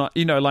Rob Schneider.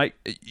 You know, like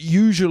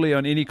usually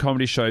on any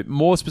comedy show,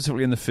 more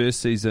specifically in the first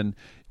season,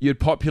 you'd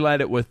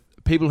populate it with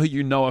people who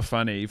you know are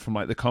funny from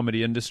like the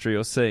comedy industry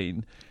or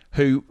scene,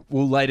 who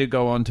will later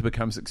go on to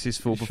become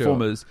successful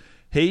performers.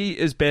 He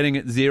is batting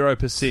at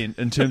 0%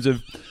 in terms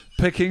of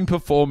picking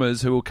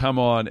performers who will come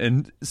on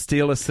and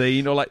steal a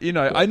scene, or like, you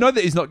know, I know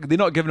that they're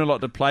not given a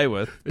lot to play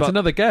with. But it's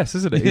another guess,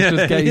 isn't it? He's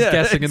just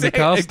guessing in the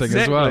casting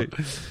as well.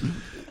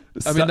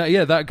 I mean,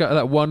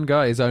 that one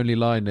guy, his only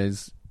line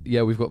is,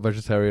 "Yeah, we've got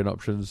vegetarian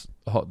options,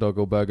 hot dog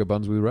or burger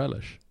buns with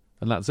relish,"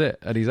 and that's it.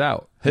 And he's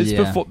out.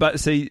 But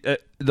see,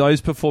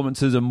 those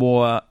performances are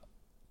more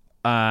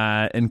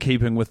in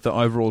keeping with the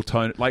overall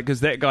tone, like, because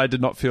that guy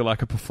did not feel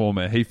like a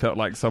performer. He felt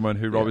like someone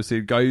who Robert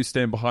said, "Go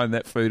stand behind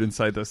that food and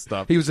say this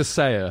stuff." He was a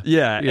sayer.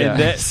 Yeah. And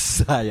that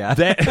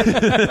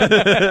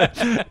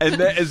and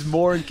that is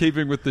more in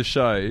keeping with the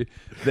show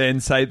than,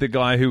 say, the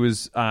guy who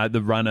was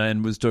the runner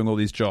and was doing all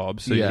these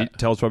jobs, who he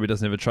tells Robbie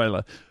doesn't have a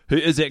trailer, who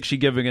is actually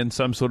giving in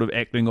some sort of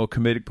acting or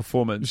comedic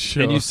performance.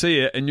 Sure. And you see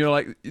it and you're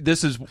like,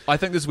 I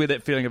think this is where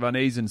that feeling of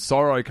unease and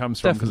sorrow comes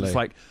from, because Definitely. it's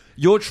like,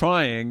 you're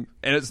trying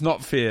and it's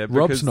not fair.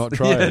 Rob's not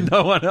trying. Yeah,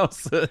 no one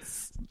else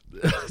is.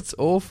 It's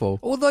awful.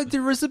 Although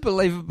there is a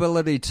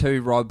believability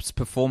to Rob's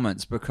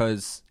performance,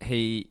 because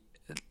he,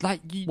 like,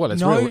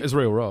 it's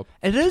real Rob.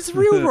 It is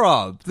real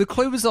Rob. The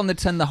clue was on the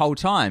tin the whole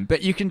time,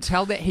 but you can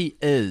tell that he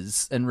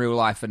is in real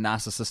life a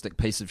narcissistic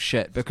piece of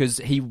shit, because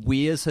he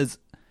wears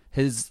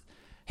his.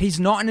 He's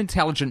not an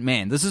intelligent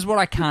man. This is what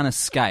I can't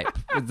escape.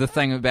 The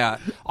thing about...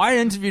 I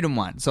interviewed him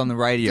once on the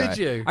radio. Did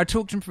you? I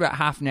talked to him for about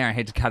half an hour. I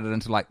had to cut it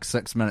into like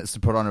 6 minutes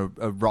to put on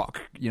a rock,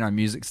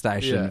 music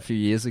station a few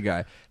years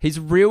ago. He's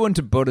real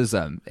into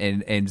Buddhism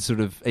and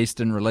sort of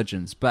Eastern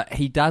religions, but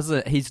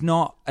he's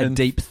not a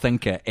deep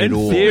thinker at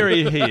all. In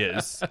theory, he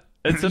is.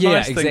 It's a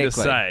nice thing to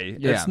exactly. say.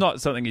 Yeah. It's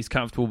not something he's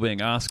comfortable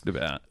being asked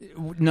about.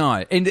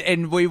 No,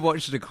 and we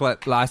watched a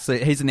clip last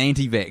week. He's an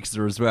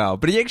anti-vaxxer as well,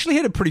 but he actually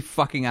had a a pretty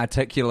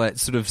articulate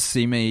sort of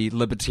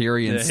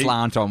semi-libertarian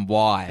slant on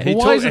why. He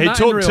Why isn't that in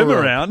talked real Tim life?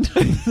 around.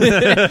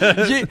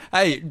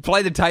 Hey,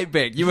 play the tape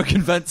back. You were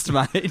convinced,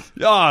 mate.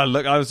 Oh,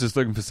 look, I was just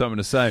looking for something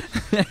to say.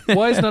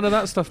 Why is none of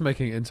that stuff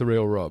making it into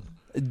real Rob?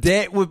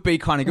 That would be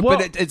kind of good, Well-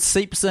 but it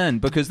seeps in,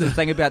 because the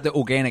thing about the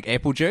organic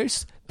apple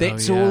juice,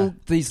 that's Oh, yeah. all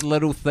these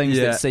little things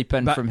that seep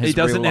in but from his he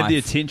doesn't real have the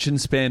life. attention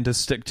span to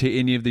stick to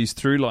any of these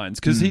through lines,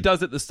 because he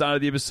does at the start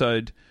of the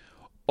episode.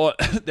 Or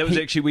that was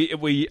actually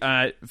we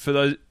for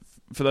those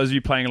of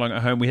you playing along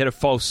at home, we had a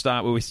false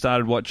start where we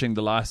started watching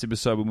the last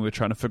episode when we were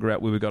trying to figure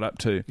out where we got up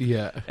to.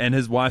 Yeah. And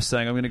his wife's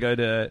saying, "I'm going to go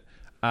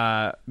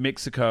to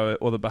Mexico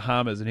or the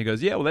Bahamas," and he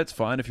goes, "Yeah, well, that's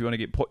fine if you want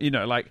to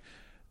get like."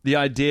 The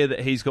idea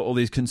that he's got all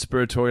these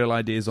conspiratorial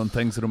ideas on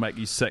things that'll make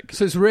you sick.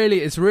 So it's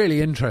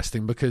really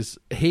interesting, because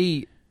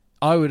I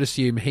would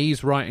assume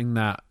he's writing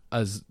that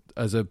as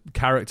a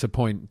character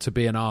point to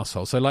be an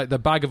arsehole. So like the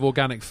bag of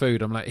organic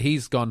food, I'm like,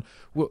 he's gone,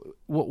 what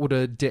would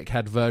a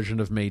dickhead version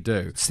of me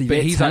do? See, but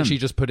that's he's him. actually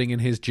just putting in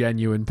his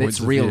genuine points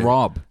That's of real view.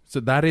 Rob. So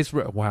that is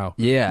wow.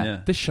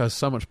 Yeah. This show's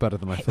so much better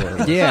than I thought it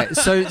was. Yeah,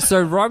 so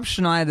Rob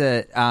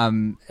Schneider,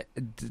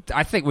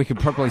 I think we could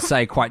probably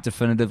say quite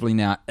definitively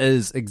now,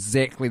 is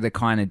exactly the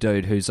kind of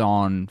dude who's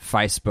on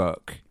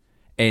Facebook,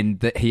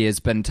 and that he has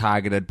been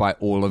targeted by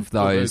all of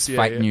those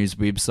fake news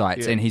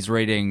websites, and he's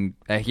reading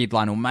a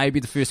headline or maybe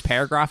the first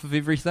paragraph of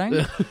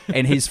everything,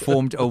 and he's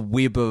formed a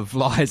web of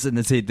lies in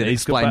his head that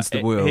explains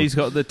the world. He's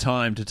got the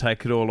time to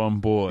take it all on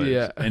board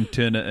Yeah. and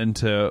turn it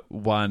into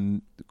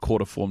one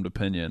quarter-formed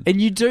opinion.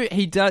 And he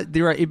does.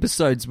 There are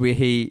episodes where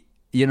he,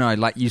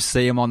 like you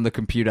see him on the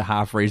computer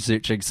half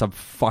researching some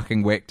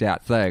fucking whacked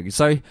out thing.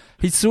 So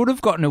he's sort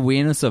of got an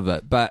awareness of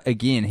it, but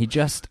again, he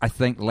just, I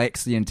think,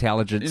 lacks the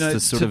intelligence to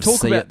sort of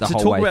see it the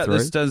whole way through.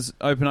 This does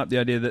open up the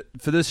idea that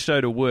for this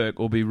show to work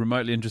or be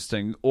remotely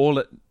interesting, all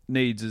it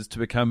needs is to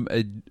become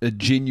a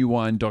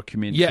genuine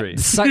documentary.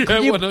 So Yeah,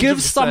 give 100%.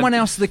 someone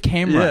else the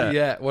camera.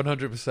 Yeah,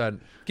 100%.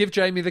 Give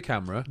Jamie the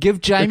camera. Give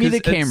Jamie the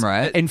Because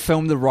camera and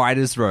film the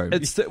writer's room.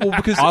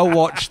 Because I'll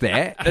watch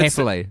that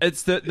happily.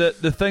 It's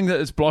the thing that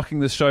is blocking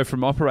the show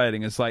from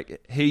operating. Is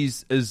like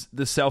he's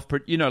the self,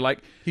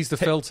 He's the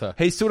filter.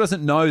 He still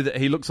doesn't know that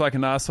he looks like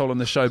an asshole in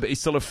the show, but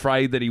he's still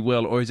afraid that he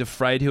will, or he's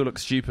afraid he'll look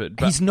stupid.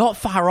 But He's not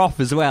far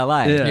off as well,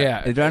 eh?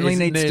 Yeah. It only It's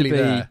needs to nearly be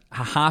there.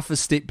 half a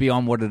step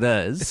beyond what it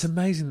is. It's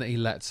amazing that he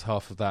lets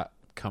half of that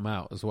come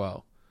out as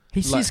well.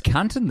 He says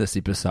cunt in this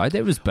episode.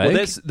 That was big. Well,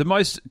 that's the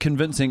most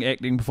convincing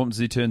acting performance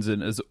he turns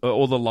in is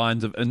all the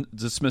lines of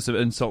dismissive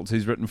insults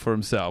he's written for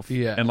himself.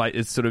 Yeah. And like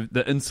it's sort of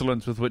the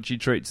insolence with which he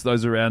treats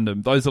those around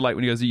him. Those are like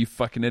when he goes, "You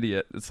fucking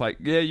idiot." It's like,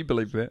 yeah, you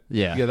believe that.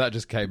 yeah. Yeah, that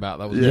just came out.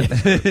 That was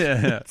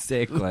Yeah.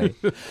 Exactly.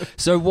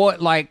 So what,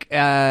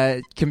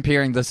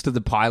 comparing this to the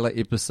pilot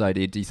episode,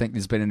 Ed, do you think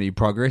there's been any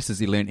progress? Has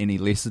he learned any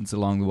lessons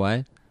along the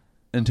way?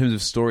 in terms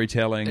of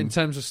storytelling? In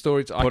terms of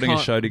story, putting a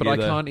show together.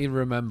 But I can't even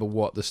remember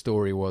what the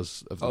story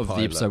was of the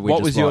pilot. episode.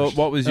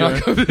 What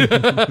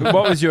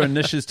was your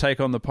initial take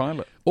on the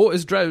pilot? Oh,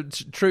 it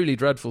was truly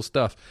dreadful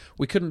stuff.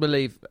 We couldn't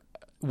believe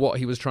what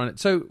he was trying to...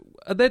 So,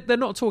 they're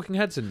not talking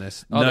heads in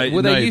this?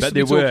 Were they used to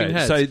be talking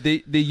heads? So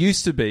there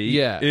used to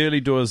be, early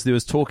doors, there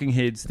was talking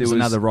heads. There was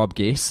another Rob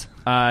Guess.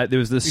 There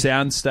was the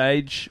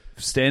soundstage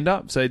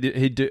stand-up. So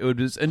it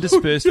was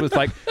interspersed with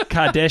like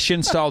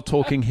Kardashian-style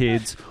talking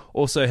heads.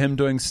 Also him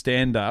doing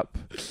stand-up,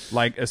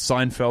 like a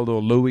Seinfeld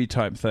or Louis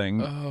type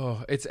thing.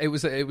 Oh, it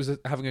was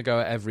having a go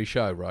at every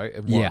show, right?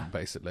 In one,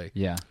 basically.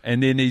 Yeah.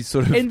 And then he's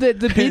sort of... And the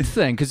bed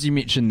thing, because you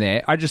mentioned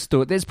that, I just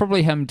thought that's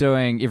probably him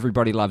doing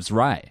Everybody Loves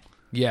Ray.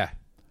 Yeah.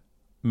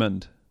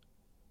 Mind.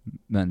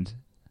 Was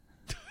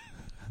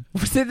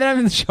that the name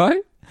of the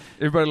show?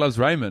 Everybody Loves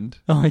Raymond.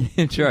 Oh,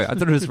 yeah, true. I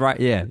thought it was right.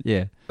 Yeah.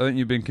 I think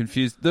you've been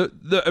confused.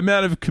 The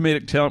amount of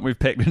comedic talent we've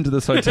packed into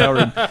this hotel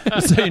room.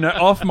 So,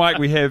 off mic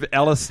we have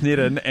Alice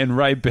Sneddon and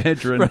Ray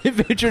Badgeron. Ray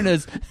Badgeron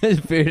is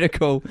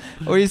vertical.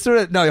 Or he's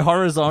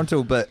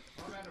horizontal, but...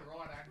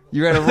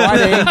 You're at a right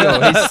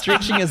angle. He's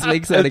stretching his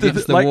legs out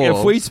against the wall.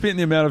 If we spent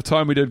the amount of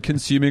time we did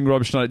consuming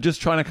Rob Schneider,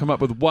 just trying to come up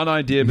with one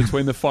idea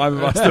between the five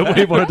of us that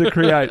we wanted to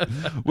create,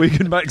 we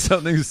could make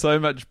something so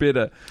much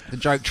better. The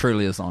joke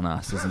truly is on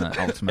us, isn't it,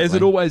 ultimately? As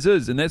it always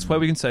is. And that's why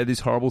we can say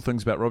these horrible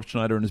things about Rob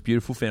Schneider and his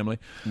beautiful family.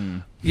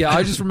 Yeah,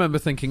 I just remember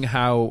thinking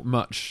how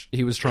much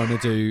he was trying to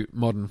do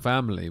Modern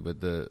Family with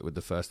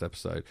the first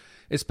episode.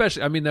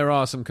 Especially, I mean, there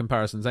are some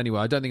comparisons anyway.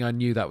 I don't think I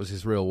knew that was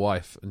his real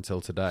wife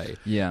until today.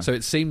 Yeah. So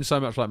it seemed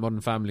so much like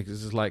Modern Family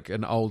because it's like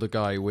an older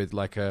guy with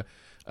like a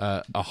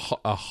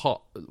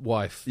hot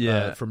wife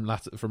from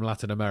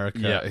Latin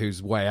America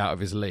who's way out of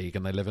his league,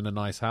 and they live in a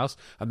nice house,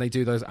 and they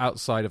do those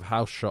outside of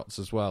house shots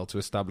as well to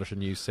establish a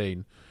new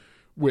scene,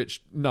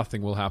 which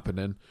nothing will happen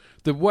in.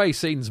 The way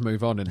scenes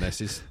move on in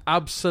this is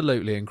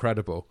absolutely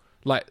incredible.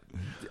 Like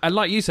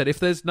you said, if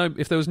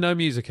there was no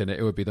music in it,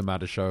 it would be the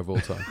maddest show of all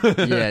time.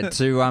 Yeah,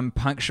 to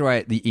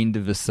punctuate the end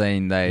of the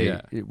scene,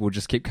 it will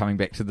just keep coming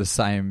back to the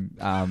same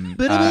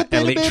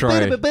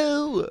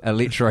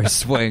electro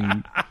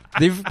swing.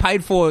 They've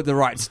paid for the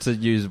rights to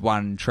use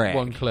one track,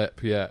 one clip,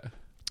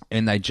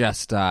 and they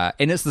just and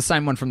it's the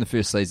same one from the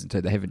first season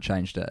too. They haven't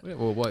changed it.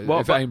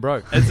 If it ain't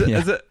broke, is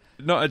it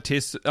not a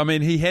test? I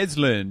mean, he has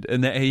learned,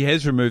 and that he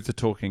has removed the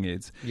talking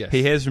heads. Yes.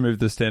 He has removed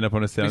the stand-up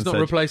on a soundstage. He's not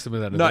replaced them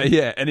with anything. No,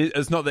 and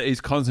it's not that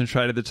he's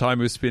concentrated the time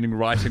he was spending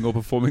writing or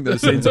performing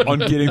those scenes on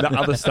getting the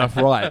other stuff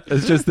right.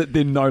 It's just that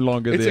they're no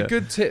longer there. It's a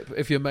good tip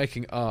if you're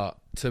making art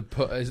to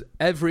put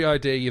every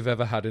idea you've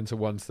ever had into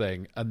one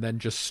thing and then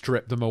just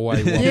strip them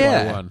away one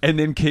by one. And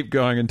then keep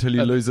going until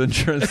you lose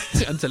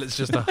interest. Until it's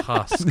just a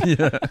husk.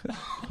 Yeah.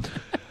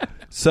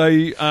 So,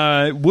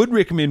 would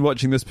recommend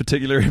watching this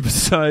particular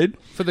episode.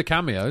 For the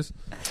cameos.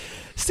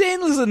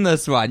 Sandler's in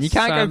this one. You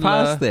can't go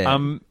past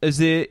that. Is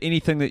there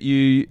anything that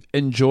you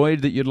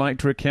enjoyed that you'd like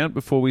to recount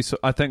before we...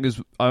 I think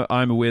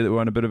I'm aware that we're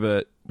on a bit of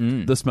a...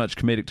 this much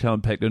comedic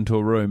talent packed into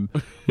a room.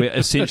 We're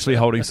essentially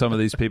holding some of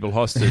these people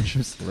hostage.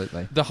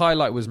 Absolutely. The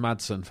highlight was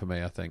Madsen for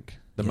me, I think.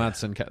 The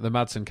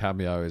Madsen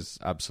cameo is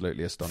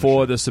absolutely astonishing.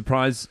 For the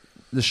surprise...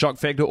 The shock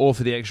factor, or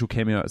for the actual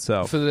cameo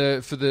itself? For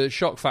the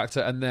shock factor,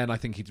 and then I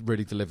think he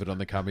really delivered on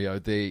the cameo.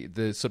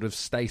 The sort of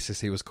stasis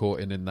he was caught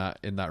in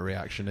that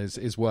reaction is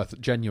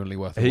genuinely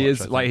worth. He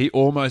is like he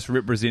almost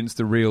represents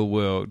the real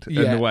world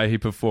in the way he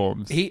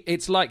performs.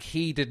 It's like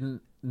he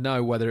didn't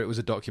know whether it was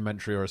a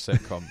documentary or a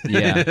sitcom.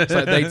 Yeah,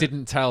 so they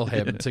didn't tell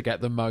him to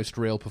get the most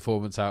real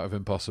performance out of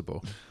him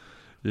possible.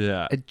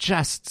 Yeah. It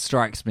just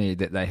strikes me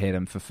that they had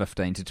him for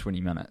 15 to 20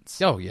 minutes.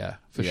 Oh, yeah,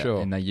 for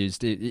sure. And they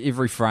used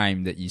every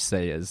frame that you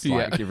see is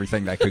like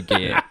everything they could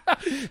get.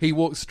 He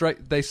walked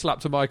straight, they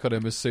slapped a mic on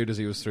him as soon as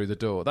he was through the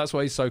door. That's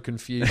why he's so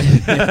confused.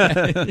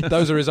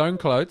 Those are his own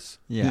clothes.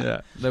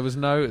 Yeah. There was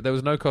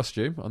no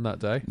costume on that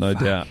day. No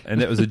doubt.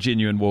 And that was a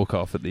genuine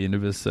walk-off at the end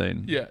of his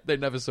scene. Yeah, they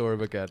never saw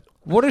him again.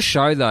 What a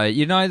show, though.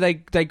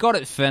 They got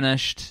it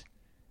finished.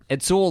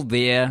 It's all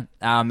there.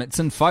 It's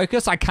in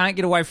focus. I can't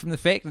get away from the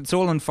fact it's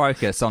all in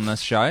focus on this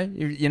show.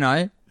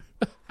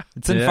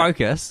 It's in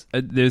focus.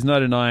 There's no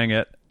denying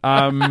it.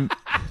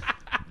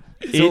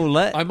 It's all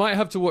lit. I might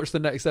have to watch the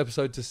next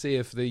episode to see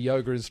if the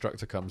yoga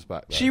instructor comes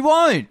back, though. She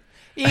won't.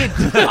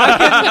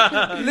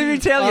 Let me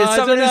tell you. I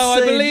don't know.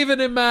 I believe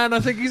in him, man. I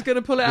think he's going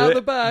to pull it out of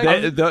the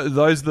bag.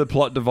 Those are the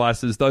plot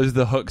devices. Those are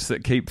the hooks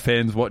that keep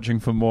fans watching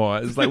for more.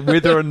 It's like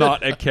whether or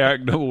not a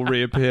character will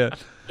reappear.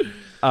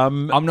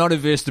 I'm not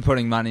averse to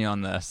putting money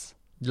on this.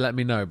 Let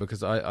me know,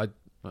 because I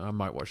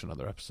might watch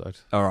another episode.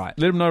 All right.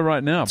 Let them know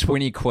right now.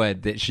 20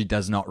 quid that she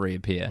does not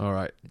reappear. All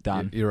right.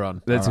 Done. You're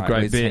on. That's a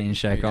great bet.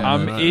 Handshake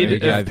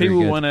Ed, if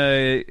people want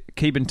to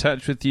keep in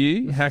touch with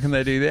you, how can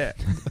they do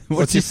that?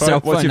 What's your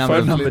cell phone number?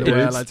 If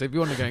you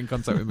want to get in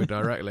contact with me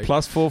directly.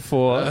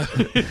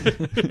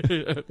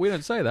 +44. We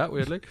don't say that,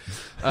 weirdly.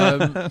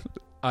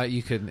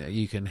 You can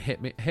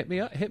hit me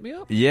up.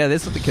 Yeah,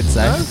 that's what the kids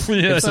say. Yeah,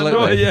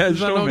 absolutely.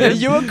 Sure, man.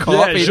 You a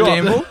cop, Ed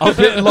Gamble? I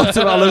bet lots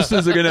of our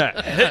listeners are going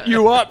to hit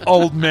you up,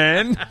 old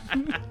man.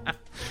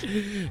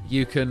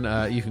 You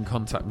can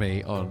contact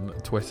me on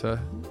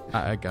Twitter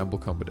at Gamble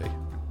Comedy.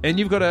 And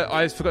you've got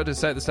I forgot to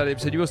say at the start of the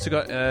episode, you've also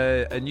got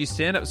a new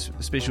stand-up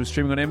special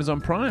streaming on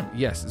Amazon Prime.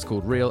 Yes, it's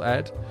called Real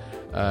Ed.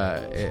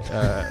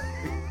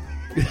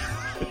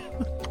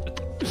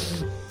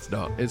 It's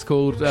not. It's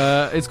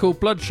called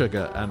Blood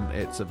Sugar, and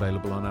it's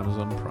available on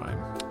Amazon Prime.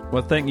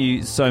 Well, thank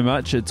you so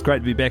much. It's great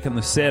to be back in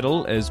the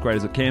saddle, as great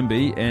as it can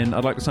be. And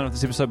I'd like to sign off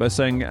this episode by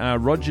saying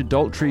Roger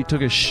Daltrey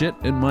took a shit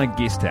in my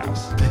guest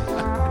house.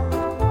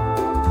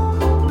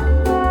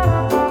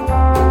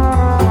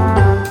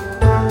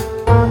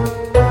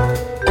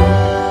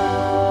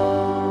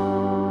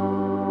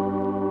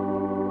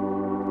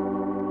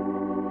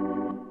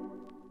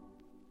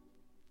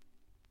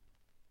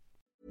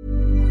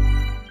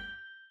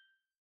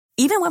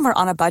 Even when we're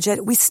on a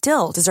budget, we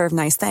still deserve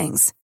nice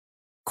things.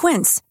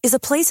 Quince is a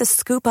place to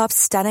scoop up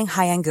stunning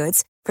high-end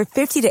goods for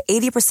 50 to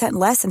 80%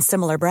 less than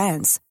similar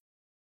brands.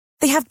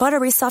 They have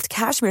buttery soft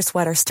cashmere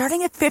sweaters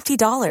starting at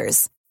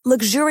 $50,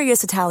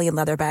 luxurious Italian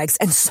leather bags,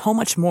 and so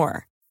much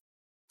more.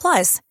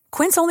 Plus,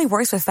 Quince only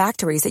works with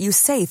factories that use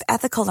safe,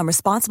 ethical, and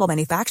responsible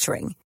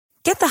manufacturing.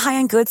 Get the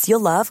high-end goods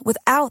you'll love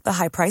without the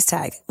high price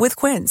tag with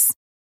Quince.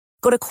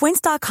 Go to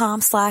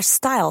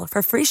quince.com/style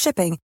for free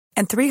shipping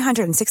and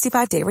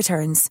 365-day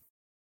returns.